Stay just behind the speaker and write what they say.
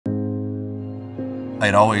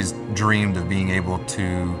I'd always dreamed of being able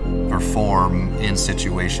to perform in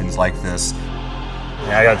situations like this.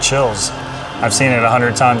 Yeah, I got chills. I've seen it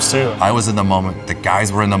 100 times too. I was in the moment, the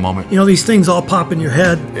guys were in the moment. You know, these things all pop in your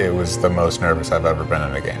head. It was the most nervous I've ever been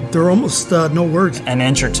in a game. There are almost no words. An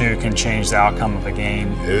inch or two can change the outcome of a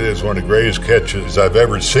game. It is one of the greatest catches I've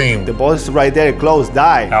ever seen. The ball's right there, close,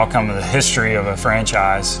 die. Outcome of the history of a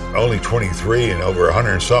franchise. Only 23 and over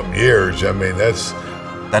 100-something years. I mean,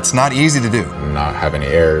 that's not easy to do. Not have any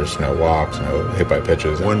errors, no walks, no hit by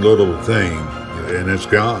pitches. One little thing, and it's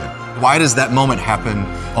gone. Why does that moment happen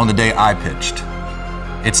on the day I pitched?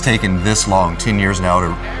 It's taken this long, 10 years now,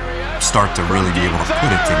 to start to really be able to put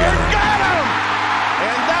it together.